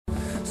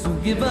So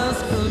give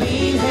us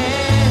clean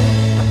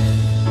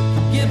hands,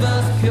 give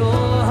us pure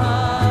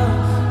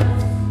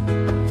hearts.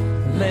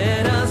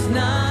 Let us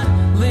not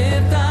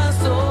lift our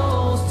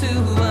souls to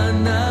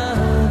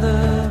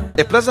another.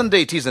 A pleasant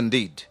day it is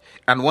indeed.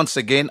 And once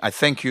again, I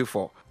thank you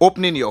for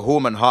opening your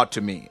home and heart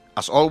to me.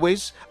 As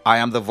always, I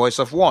am the voice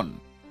of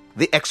one.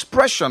 The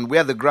expression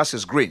 "where the grass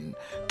is green"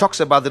 talks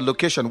about the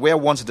location where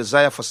one's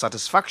desire for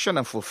satisfaction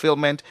and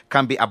fulfillment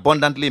can be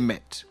abundantly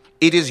met.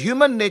 It is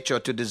human nature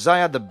to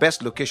desire the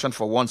best location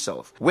for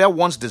oneself, where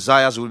one's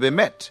desires will be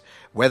met,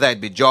 whether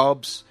it be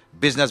jobs,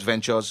 business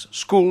ventures,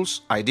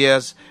 schools,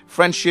 ideas,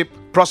 friendship,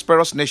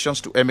 prosperous nations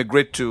to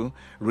emigrate to,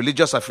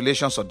 religious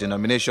affiliations or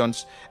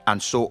denominations,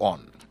 and so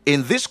on.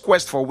 In this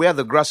quest for where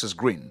the grass is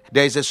green,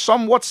 there is a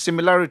somewhat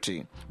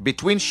similarity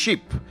between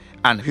sheep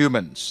and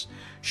humans.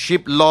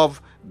 Sheep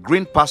love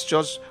green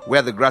pastures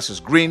where the grass is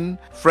green,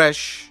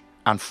 fresh,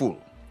 and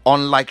full.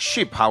 Unlike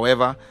sheep,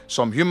 however,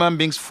 some human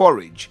beings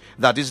forage,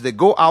 that is, they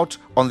go out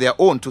on their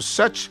own to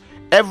search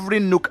every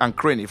nook and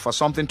cranny for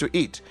something to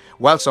eat,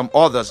 while some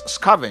others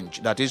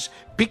scavenge, that is,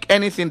 pick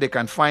anything they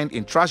can find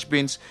in trash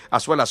bins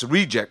as well as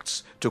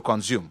rejects to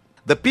consume.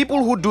 The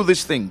people who do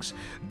these things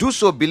do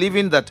so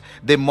believing that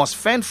they must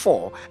fend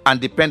for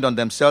and depend on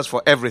themselves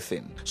for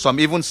everything. Some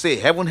even say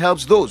heaven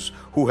helps those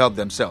who help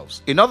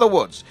themselves. In other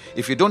words,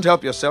 if you don't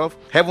help yourself,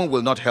 heaven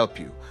will not help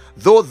you.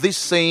 Though this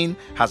saying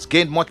has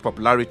gained much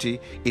popularity,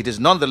 it is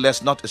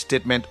nonetheless not a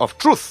statement of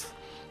truth.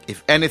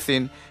 If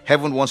anything,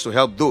 heaven wants to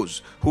help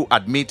those who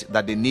admit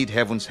that they need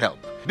heaven's help.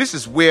 This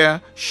is where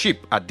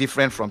sheep are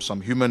different from some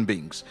human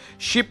beings.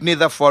 Sheep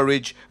neither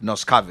forage nor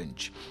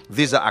scavenge.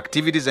 These are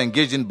activities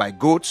engaged in by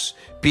goats,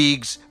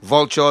 pigs,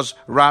 vultures,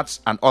 rats,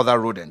 and other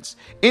rodents.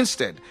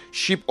 Instead,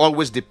 sheep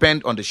always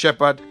depend on the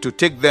shepherd to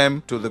take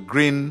them to the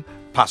green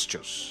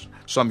pastures.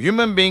 Some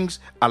human beings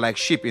are like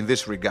sheep in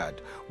this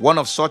regard. One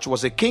of such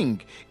was a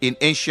king in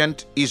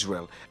ancient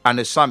Israel and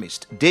a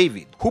psalmist,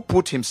 David, who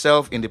put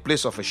himself in the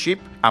place of a sheep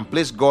and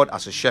placed God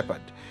as a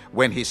shepherd.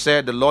 When he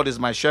said, "The Lord is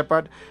my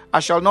shepherd, I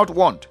shall not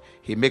want.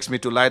 He makes me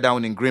to lie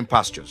down in green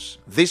pastures."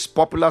 This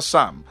popular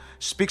psalm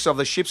speaks of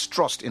the sheep's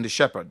trust in the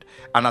shepherd,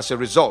 and as a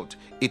result,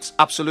 its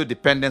absolute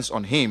dependence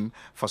on him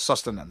for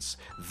sustenance.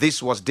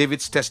 This was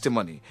David's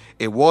testimony,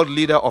 a world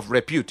leader of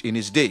repute in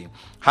his day,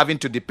 having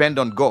to depend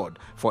on God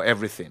for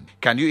everything.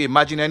 Can you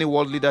imagine any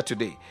world leader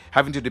today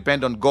having to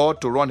depend on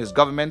God to run his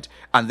government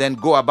and then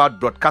go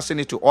about broadcasting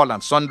it to all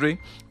and sundry?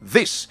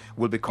 This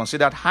will be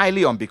considered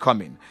highly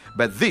unbecoming.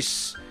 But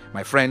this,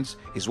 my friends,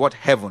 is what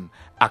heaven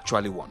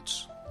actually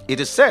wants. It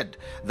is said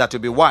that to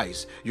be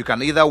wise, you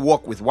can either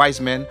walk with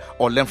wise men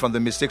or learn from the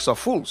mistakes of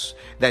fools.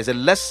 There is a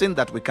lesson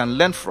that we can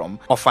learn from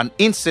of an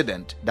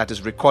incident that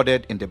is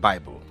recorded in the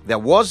Bible. There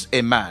was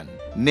a man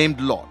named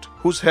Lot,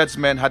 whose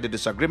herdsmen had a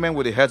disagreement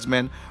with the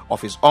herdsmen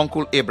of his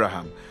uncle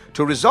Abraham.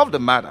 To resolve the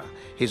matter,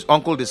 his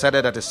uncle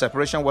decided that a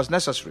separation was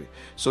necessary,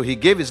 so he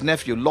gave his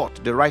nephew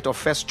Lot the right of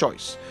first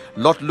choice.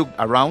 Lot looked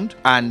around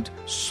and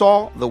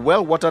saw the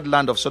well-watered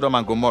land of Sodom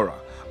and Gomorrah,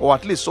 or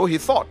at least so he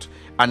thought,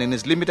 and in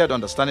his limited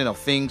understanding of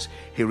things,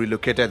 he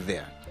relocated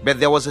there. But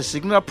there was a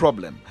signal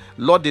problem.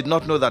 Lot did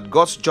not know that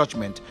God's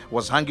judgment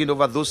was hanging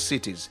over those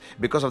cities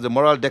because of the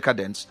moral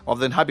decadence of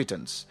the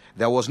inhabitants.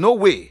 There was no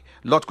way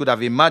Lot could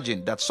have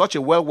imagined that such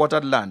a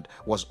well-watered land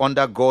was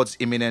under God's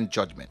imminent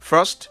judgment.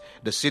 First,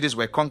 the cities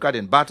were conquered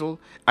in battle,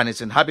 and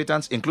its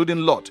inhabitants,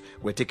 including Lot,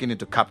 were taken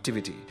into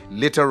captivity.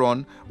 Later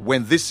on,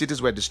 when these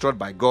cities were destroyed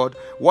by God,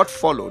 what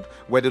followed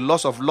were the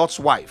loss of Lot's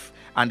wife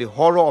and the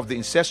horror of the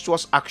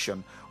incestuous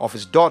action of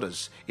his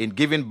daughters in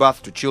giving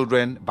birth to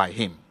children by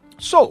him.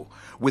 So,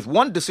 with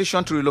one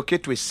decision to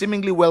relocate to a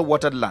seemingly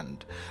well-watered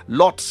land,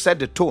 Lot set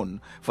the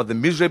tone for the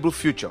miserable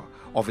future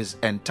of his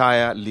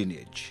entire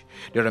lineage.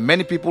 There are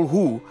many people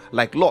who,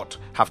 like Lot,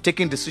 have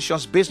taken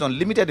decisions based on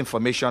limited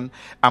information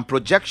and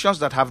projections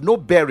that have no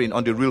bearing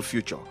on the real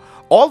future.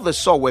 All they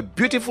saw were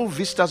beautiful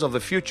vistas of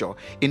the future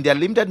in their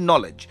limited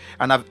knowledge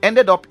and have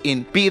ended up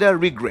in bitter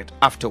regret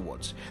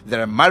afterwards.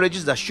 There are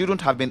marriages that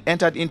shouldn't have been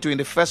entered into in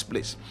the first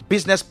place,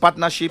 business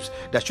partnerships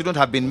that shouldn't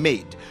have been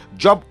made,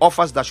 job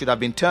offers that should have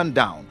been turned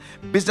down,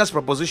 business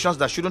propositions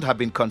that shouldn't have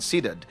been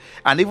considered,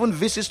 and even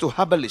visits to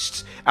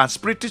herbalists and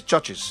spiritist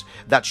churches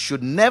that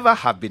should never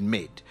have been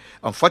made.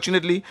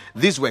 Unfortunately,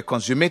 these were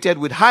consummated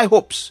with high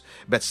hopes,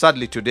 but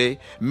sadly today,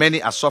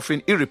 many are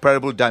suffering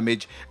irreparable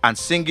damage and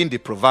singing the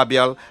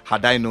proverbial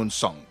 "had I known"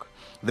 song.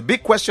 The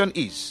big question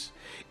is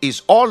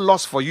all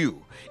lost for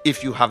you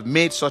if you have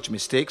made such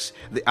mistakes?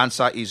 The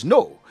answer is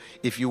no.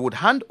 If you would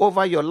hand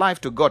over your life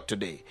to God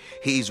today,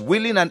 He is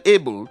willing and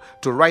able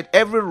to right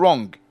every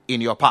wrong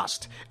in your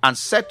past and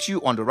set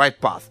you on the right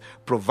path,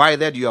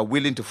 provided you are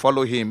willing to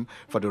follow Him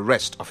for the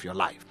rest of your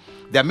life.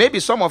 There may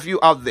be some of you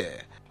out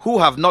there who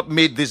have not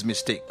made these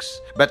mistakes,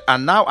 but are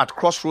now at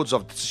crossroads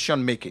of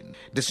decision making.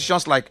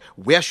 Decisions like,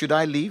 where should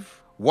I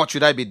live? What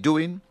should I be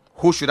doing?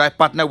 Who should I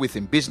partner with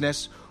in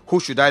business? Who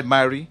should I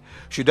marry?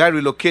 Should I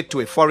relocate to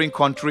a foreign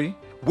country?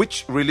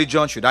 Which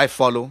religion should I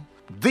follow?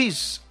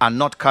 These are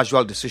not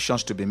casual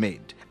decisions to be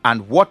made.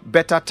 And what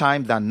better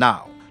time than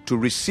now to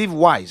receive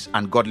wise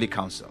and godly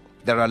counsel?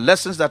 There are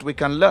lessons that we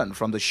can learn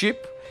from the sheep,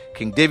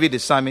 King David the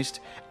psalmist,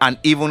 and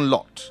even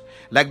Lot.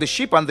 Like the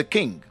sheep and the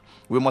king,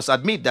 we must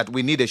admit that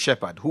we need a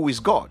shepherd who is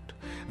God.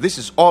 This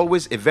is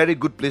always a very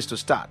good place to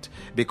start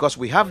because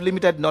we have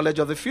limited knowledge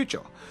of the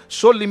future.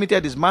 So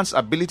limited is man's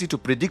ability to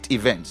predict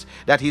events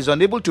that he is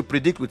unable to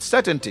predict with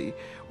certainty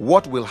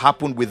what will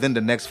happen within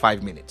the next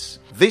 5 minutes.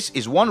 This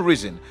is one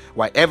reason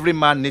why every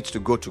man needs to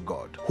go to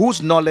God,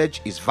 whose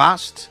knowledge is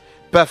vast,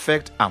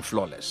 perfect, and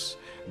flawless.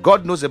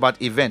 God knows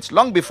about events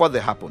long before they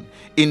happen.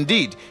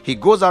 Indeed, he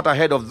goes out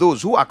ahead of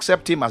those who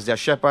accept him as their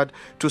shepherd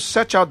to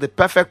search out the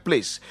perfect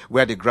place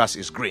where the grass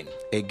is green.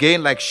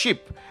 Again, like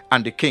sheep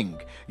and the king,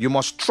 you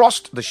must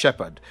trust the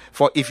shepherd.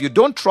 For if you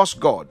don't trust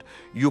God,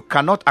 you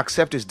cannot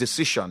accept his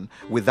decision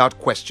without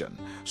question.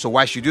 So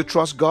why should you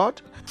trust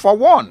God? For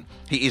one,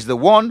 he is the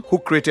one who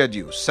created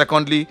you.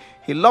 Secondly,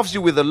 he loves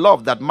you with a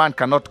love that man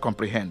cannot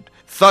comprehend.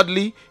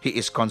 Thirdly, he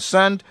is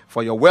concerned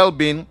for your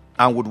well-being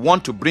and would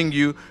want to bring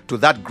you to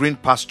that green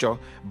pasture,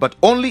 but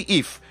only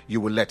if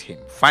you will let him.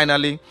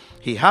 Finally,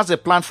 he has a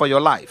plan for your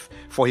life,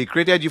 for he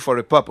created you for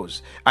a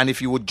purpose, and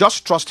if you would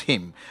just trust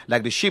him,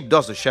 like the sheep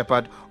does the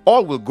shepherd,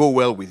 all will go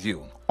well with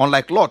you.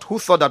 Unlike Lot, who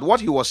thought that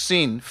what he was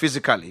seeing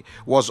physically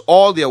was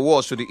all there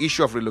was to the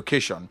issue of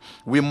relocation,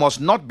 we must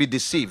not be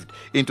deceived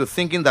into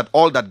thinking that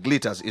all that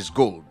glitters is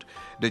gold.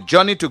 The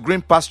journey to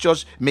green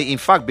pastures may in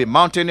fact be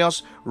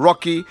mountainous,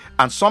 rocky,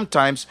 and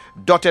sometimes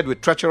dotted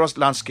with treacherous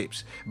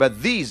landscapes.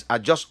 But these are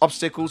just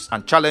obstacles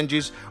and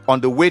challenges on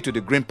the way to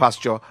the green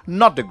pasture,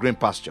 not the green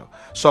pasture.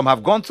 Some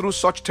have gone through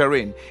such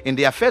terrain in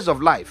the affairs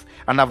of life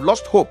and have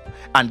lost hope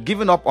and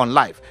given up on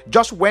life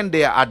just when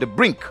they are at the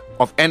brink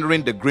of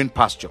entering the green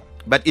pasture.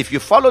 But if you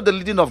follow the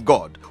leading of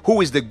God,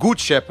 who is the good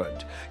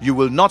shepherd, you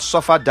will not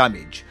suffer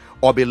damage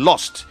or be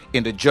lost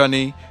in the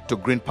journey to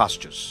green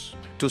pastures.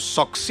 To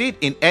succeed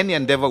in any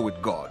endeavor with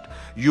God,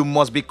 you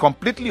must be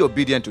completely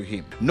obedient to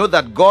him. Know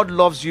that God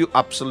loves you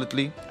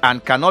absolutely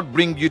and cannot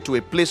bring you to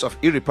a place of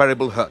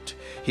irreparable hurt.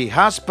 He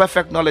has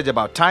perfect knowledge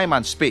about time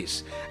and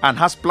space and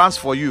has plans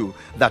for you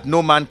that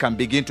no man can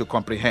begin to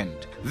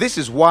comprehend. This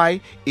is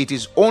why it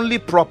is only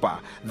proper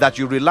that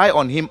you rely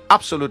on him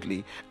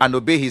absolutely and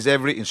obey his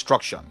every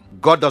instruction.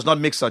 God does not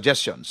make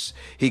suggestions.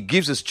 He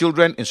gives his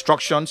children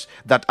instructions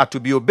that are to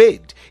be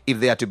obeyed if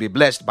they are to be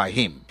blessed by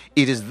him.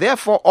 It is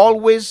therefore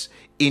always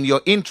in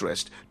your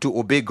interest to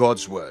obey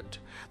God's word.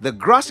 The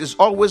grass is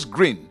always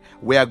green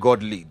where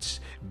God leads,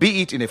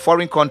 be it in a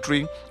foreign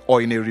country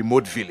or in a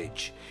remote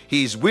village.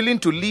 He is willing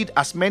to lead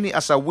as many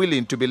as are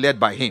willing to be led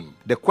by him.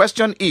 The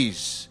question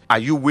is, are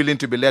you willing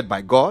to be led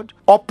by God?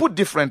 Or put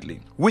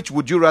differently, which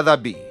would you rather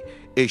be,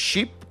 a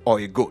sheep or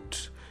a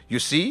goat? You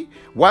see,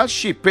 while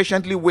sheep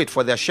patiently wait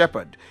for their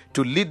shepherd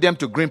to lead them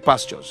to green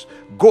pastures,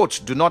 goats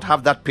do not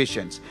have that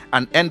patience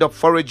and end up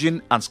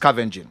foraging and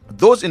scavenging.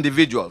 Those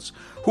individuals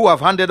who have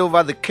handed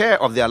over the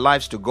care of their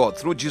lives to God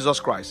through Jesus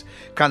Christ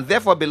can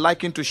therefore be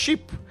likened to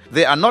sheep.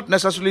 They are not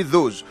necessarily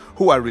those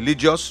who are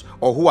religious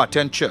or who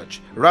attend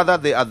church. Rather,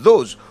 they are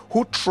those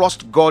who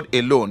trust God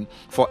alone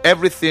for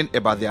everything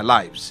about their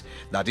lives.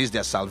 That is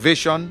their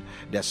salvation,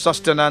 their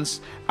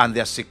sustenance, and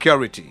their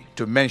security,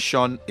 to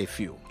mention a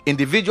few.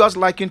 Individuals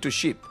likened to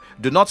sheep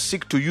do not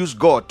seek to use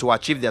God to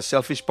achieve their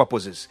selfish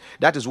purposes.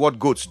 That is what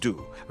goats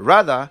do.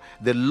 Rather,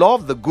 they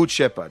love the good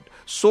shepherd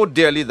so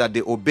dearly that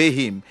they obey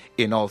him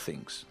in all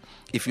things.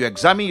 If you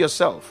examine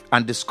yourself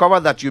and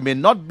discover that you may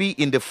not be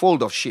in the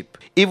fold of sheep,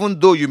 even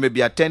though you may be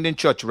attending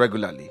church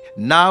regularly,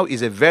 now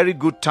is a very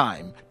good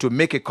time to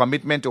make a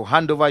commitment to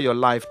hand over your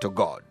life to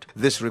God.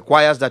 This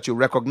requires that you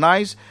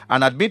recognize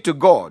and admit to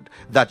God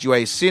that you are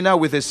a sinner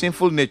with a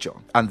sinful nature.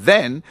 And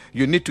then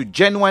you need to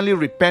genuinely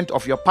repent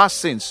of your past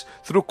sins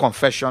through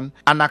confession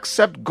and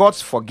accept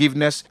God's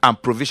forgiveness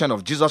and provision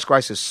of Jesus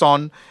Christ, his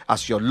Son,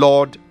 as your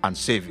Lord and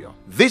Savior.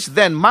 This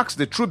then marks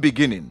the true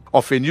beginning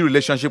of a new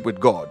relationship with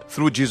God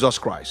through Jesus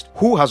Christ,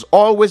 who has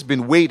always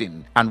been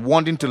waiting and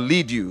wanting to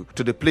lead you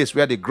to the place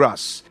where the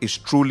grass is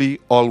truly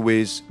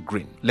always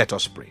green. Let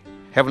us pray.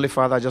 Heavenly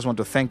Father, I just want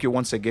to thank you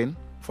once again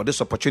for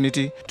this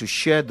opportunity to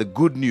share the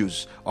good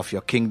news of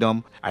your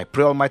kingdom. I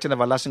pray, Almighty and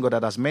everlasting God,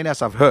 that as many as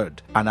have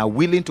heard and are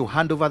willing to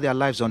hand over their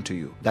lives unto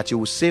you, that you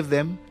will save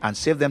them and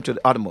save them to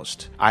the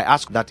uttermost. I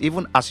ask that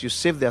even as you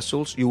save their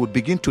souls, you will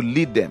begin to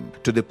lead them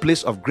to the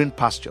place of green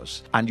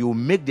pastures, and you will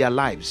make their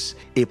lives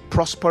a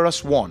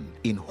prosperous one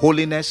in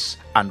holiness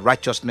and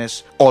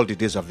righteousness all the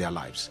days of their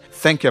lives.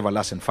 Thank you,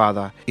 everlasting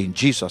Father. In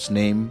Jesus'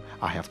 name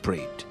I have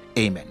prayed.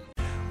 Amen.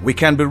 We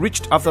can be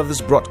reached after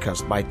this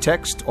broadcast by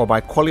text or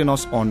by calling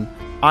us on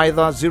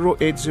either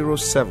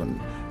 0807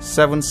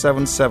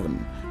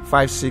 777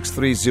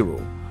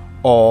 5630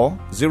 or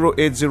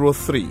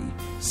 0803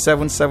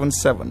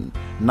 777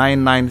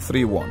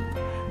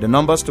 9931. The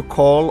numbers to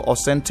call or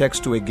send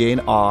text to again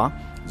are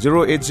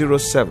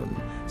 0807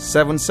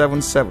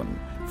 777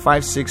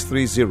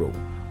 5630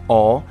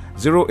 or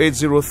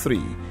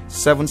 0803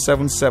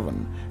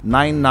 777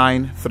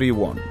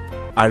 9931.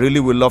 I really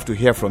would love to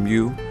hear from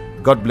you.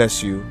 God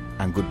bless you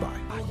and goodbye.